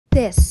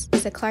This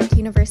is a Clark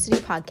University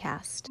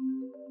podcast.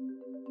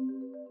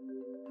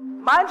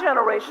 My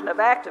generation of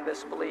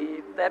activists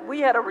believed that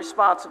we had a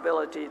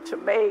responsibility to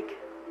make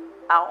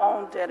our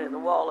own dent in the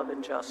wall of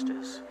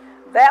injustice.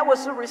 That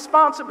was the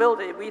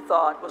responsibility we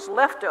thought was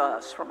left to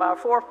us from our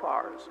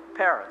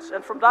foreparents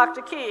and from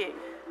Dr. King.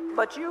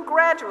 But you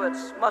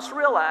graduates must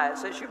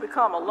realize as you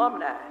become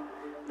alumni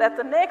that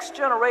the next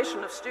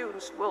generation of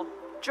students will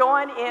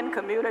join in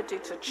community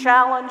to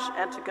challenge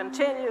and to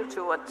continue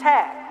to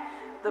attack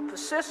the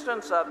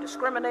persistence of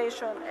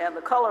discrimination and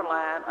the color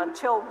line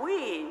until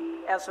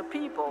we, as a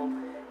people,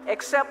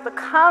 accept the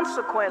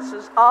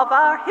consequences of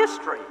our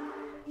history.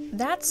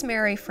 That's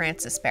Mary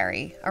Frances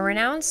Berry, a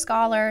renowned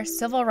scholar,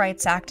 civil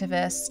rights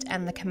activist,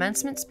 and the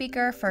commencement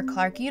speaker for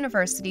Clark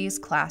University's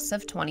class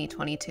of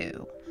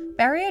 2022.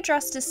 Berry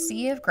addressed a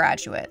sea of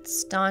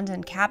graduates, donned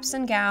in caps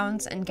and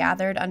gowns and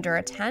gathered under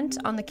a tent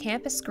on the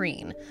campus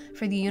green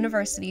for the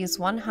university's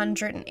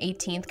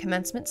 118th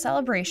commencement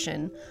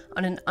celebration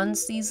on an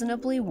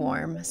unseasonably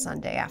warm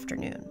Sunday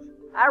afternoon.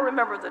 I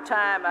remember the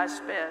time I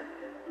spent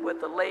with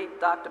the late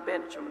Dr.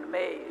 Benjamin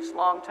Mays,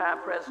 longtime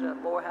president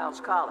of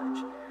Morehouse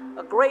College,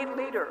 a great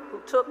leader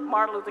who took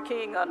Martin Luther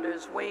King under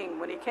his wing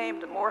when he came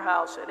to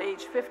Morehouse at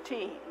age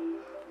 15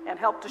 and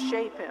helped to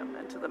shape him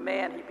into the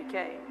man he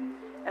became,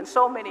 and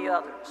so many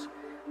others.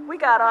 We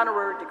got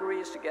honorary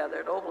degrees together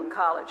at Oberlin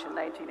College in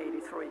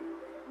 1983,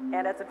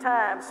 and at the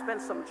time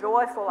spent some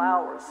joyful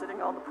hours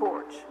sitting on the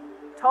porch,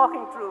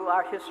 talking through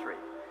our history.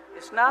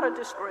 It's not a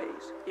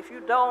disgrace if you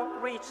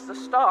don't reach the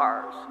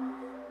stars,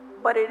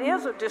 but it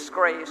is a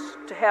disgrace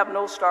to have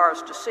no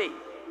stars to see.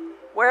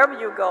 Wherever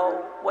you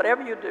go,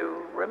 whatever you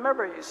do,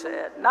 remember, you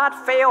said,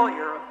 not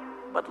failure,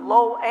 but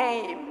low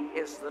aim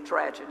is the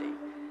tragedy.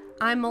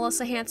 I'm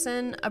Melissa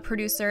Hanson, a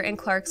producer in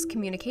Clark's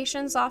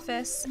communications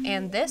office,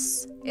 and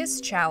this is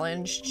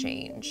Challenge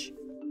Change.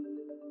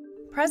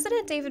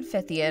 President David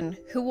Fithian,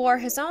 who wore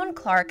his own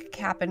Clark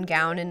cap and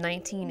gown in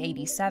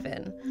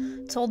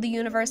 1987, told the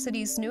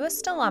university's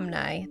newest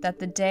alumni that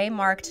the day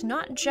marked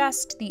not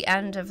just the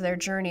end of their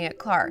journey at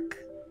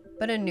Clark,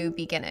 but a new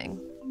beginning.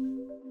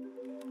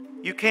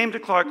 You came to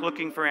Clark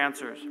looking for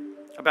answers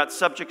about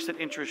subjects that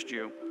interest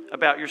you,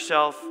 about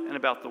yourself and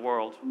about the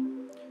world,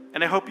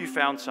 and I hope you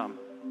found some.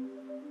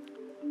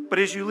 But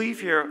as you leave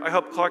here, I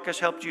hope Clark has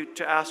helped you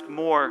to ask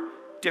more,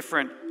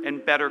 different,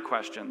 and better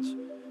questions.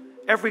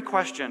 Every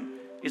question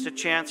is a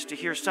chance to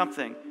hear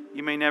something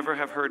you may never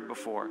have heard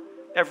before.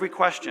 Every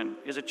question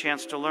is a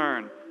chance to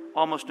learn,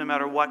 almost no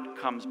matter what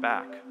comes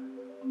back.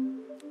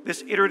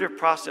 This iterative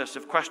process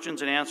of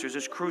questions and answers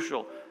is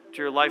crucial to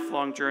your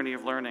lifelong journey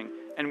of learning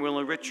and will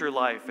enrich your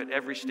life at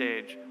every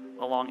stage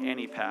along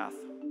any path.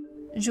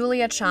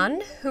 Julia Chun,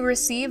 who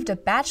received a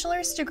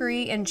bachelor's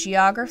degree in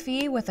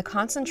geography with a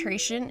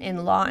concentration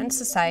in law and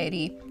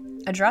society,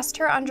 addressed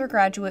her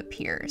undergraduate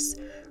peers,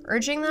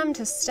 urging them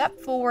to step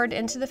forward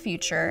into the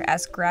future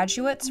as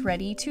graduates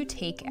ready to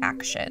take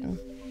action.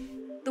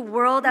 The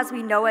world as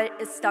we know it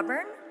is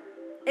stubborn,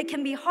 it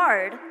can be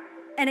hard,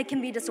 and it can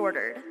be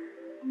disordered.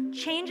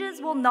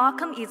 Changes will not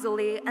come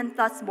easily, and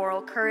thus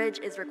moral courage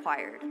is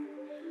required.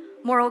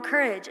 Moral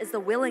courage is the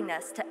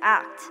willingness to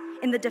act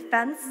in the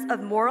defense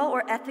of moral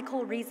or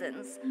ethical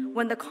reasons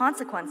when the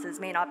consequences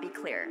may not be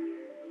clear.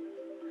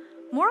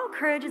 Moral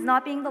courage is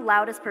not being the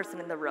loudest person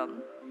in the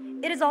room.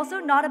 It is also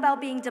not about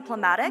being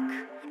diplomatic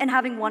and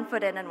having one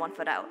foot in and one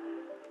foot out.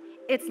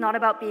 It's not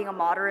about being a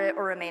moderate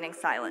or remaining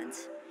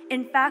silent.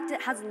 In fact,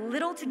 it has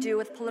little to do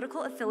with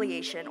political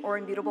affiliation or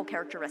immutable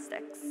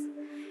characteristics.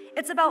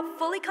 It's about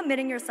fully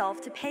committing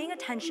yourself to paying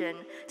attention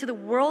to the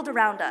world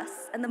around us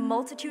and the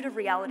multitude of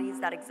realities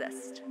that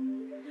exist.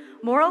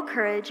 Moral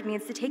courage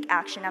means to take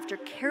action after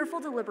careful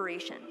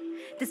deliberation,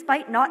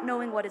 despite not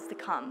knowing what is to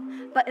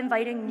come, but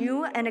inviting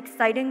new and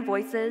exciting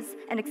voices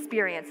and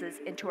experiences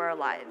into our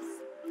lives.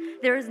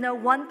 There is no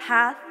one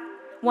path,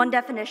 one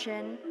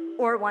definition,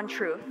 or one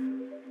truth.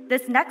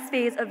 This next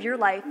phase of your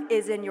life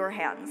is in your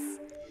hands.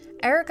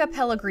 Erica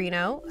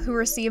Pellegrino, who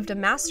received a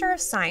Master of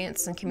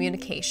Science in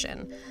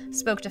Communication,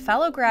 spoke to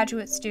fellow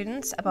graduate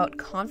students about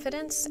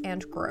confidence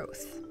and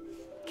growth.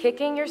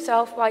 Kicking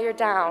yourself while you're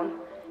down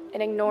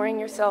and ignoring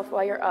yourself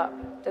while you're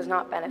up does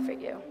not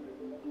benefit you.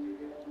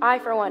 I,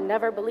 for one,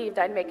 never believed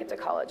I'd make it to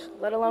college,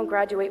 let alone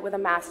graduate with a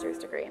master's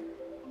degree.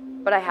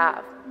 But I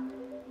have,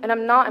 and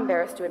I'm not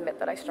embarrassed to admit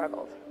that I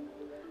struggled.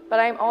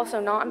 But I am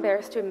also not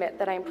embarrassed to admit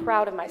that I am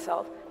proud of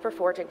myself for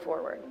forging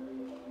forward.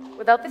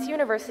 Without this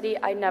university,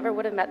 I never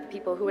would have met the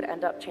people who would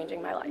end up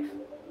changing my life.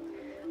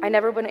 I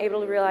never would have been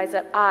able to realize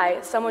that I,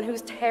 someone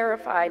who's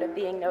terrified of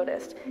being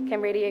noticed,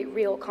 can radiate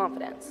real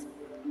confidence.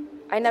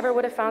 I never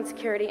would have found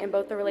security in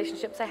both the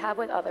relationships I have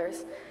with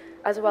others,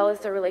 as well as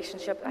the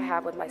relationship I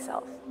have with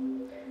myself.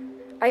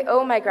 I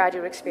owe my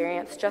graduate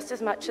experience just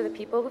as much to the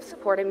people who've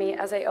supported me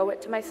as I owe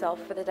it to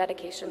myself for the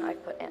dedication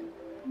I've put in.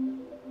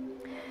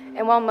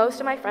 And while most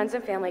of my friends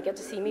and family get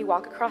to see me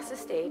walk across the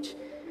stage,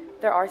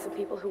 there are some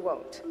people who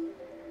won't.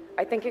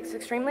 I think it's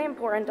extremely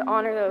important to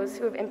honor those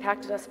who have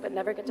impacted us but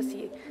never get the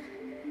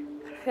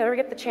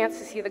chance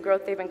to see the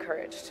growth they've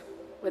encouraged.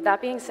 With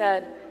that being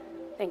said,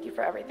 Thank you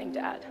for everything,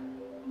 Dad.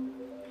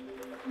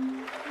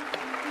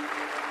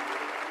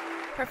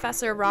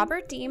 Professor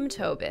Robert Deem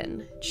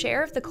Tobin,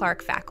 chair of the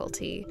Clark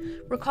faculty,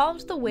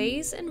 recalled the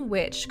ways in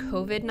which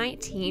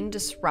COVID-19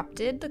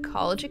 disrupted the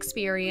college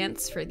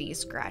experience for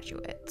these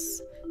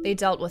graduates. They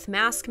dealt with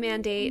mask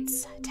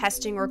mandates,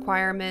 testing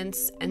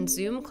requirements, and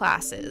Zoom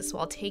classes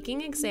while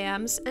taking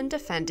exams and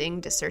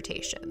defending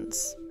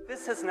dissertations.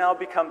 This has now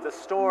become the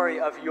story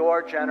of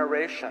your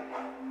generation,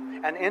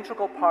 an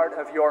integral part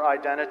of your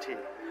identity,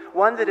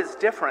 one that is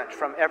different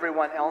from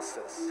everyone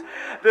else's.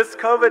 This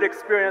COVID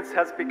experience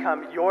has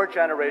become your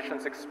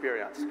generation's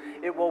experience.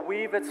 It will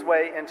weave its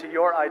way into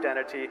your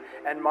identity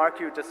and mark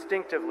you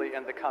distinctively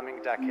in the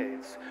coming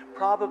decades,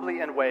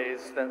 probably in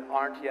ways that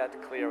aren't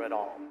yet clear at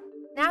all.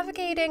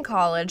 Navigating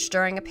college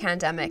during a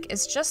pandemic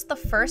is just the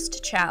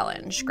first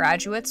challenge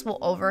graduates will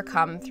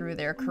overcome through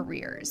their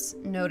careers,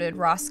 noted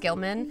Ross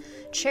Gilman,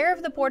 chair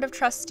of the Board of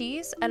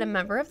Trustees and a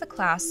member of the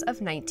class of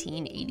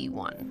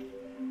 1981.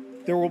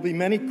 There will be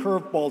many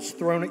curveballs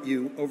thrown at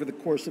you over the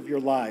course of your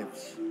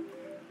lives.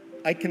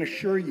 I can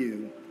assure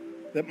you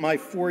that my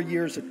 4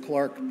 years at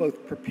Clark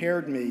both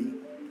prepared me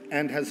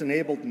and has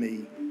enabled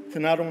me to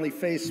not only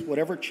face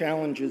whatever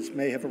challenges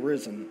may have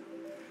arisen,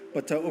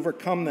 but to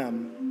overcome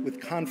them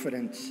with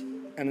confidence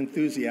and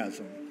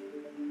enthusiasm.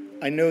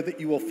 I know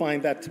that you will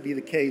find that to be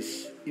the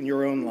case in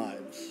your own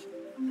lives.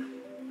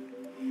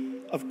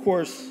 Of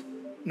course,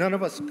 none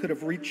of us could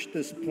have reached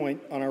this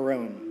point on our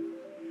own.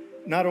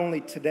 Not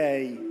only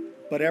today,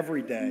 but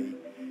every day,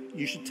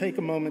 you should take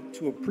a moment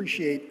to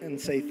appreciate and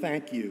say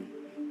thank you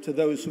to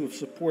those who have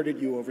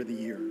supported you over the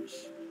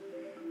years.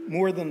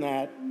 More than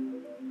that,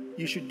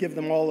 you should give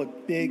them all a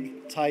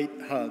big, tight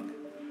hug.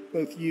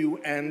 Both you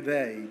and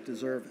they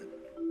deserve it.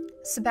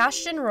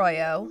 Sebastian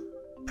Royo,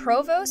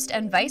 Provost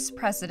and Vice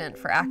President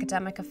for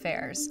Academic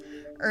Affairs,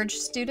 urged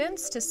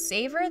students to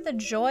savor the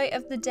joy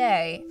of the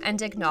day and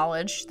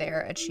acknowledge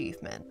their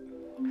achievement.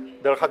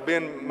 There have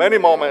been many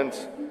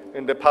moments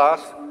in the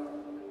past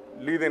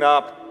leading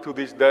up to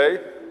this day,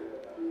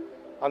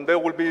 and there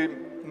will be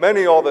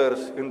many others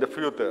in the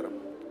future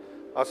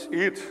as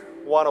each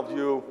one of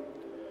you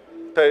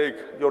take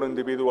your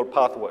individual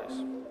pathways.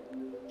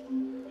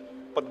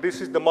 But this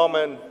is the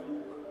moment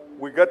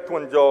we get to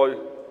enjoy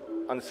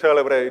and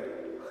celebrate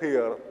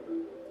here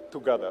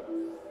together.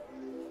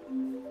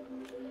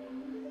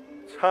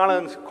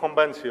 Challenge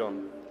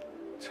Convention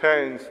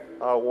changed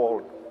our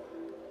world.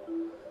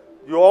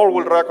 You all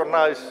will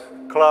recognize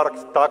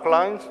Clark's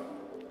taglines,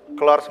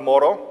 Clark's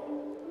motto,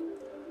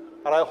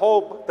 and I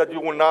hope that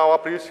you will now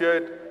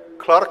appreciate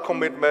Clark's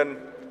commitment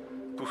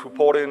to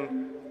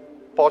supporting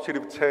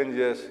positive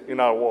changes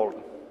in our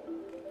world.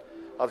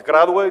 As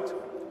graduates,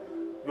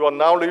 you are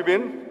now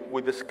living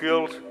with the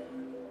skills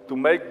to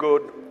make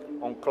good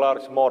on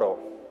Clark's motto.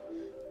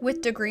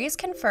 With degrees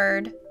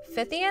conferred,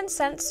 Fithian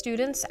sent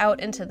students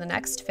out into the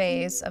next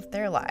phase of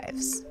their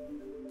lives.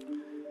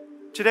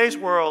 Today's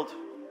world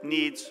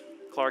needs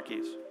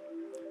Clarkies.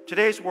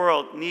 Today's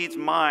world needs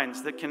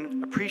minds that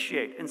can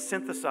appreciate and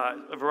synthesize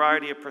a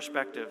variety of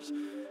perspectives.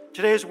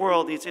 Today's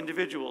world needs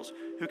individuals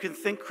who can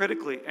think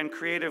critically and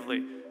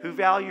creatively, who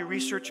value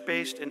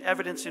research-based and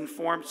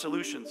evidence-informed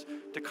solutions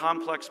to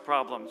complex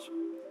problems.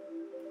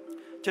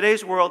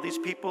 Today's world needs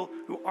people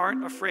who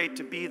aren't afraid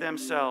to be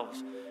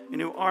themselves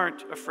and who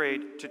aren't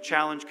afraid to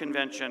challenge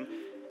convention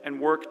and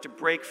work to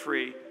break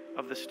free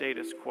of the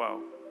status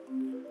quo.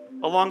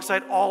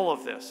 Alongside all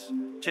of this,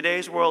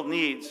 today's world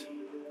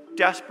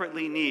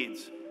desperately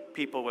needs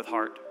people with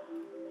heart.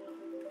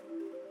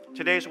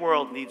 Today's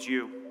world needs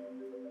you.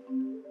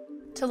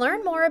 To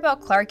learn more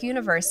about Clark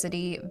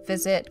University,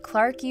 visit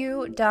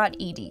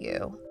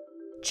clarku.edu.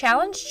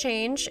 Challenge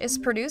Change is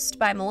produced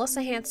by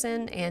Melissa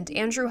Hanson and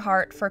Andrew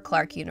Hart for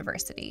Clark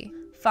University.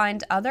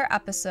 Find other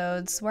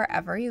episodes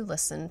wherever you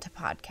listen to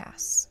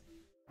podcasts.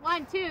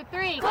 1, 2,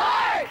 3,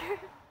 Clark!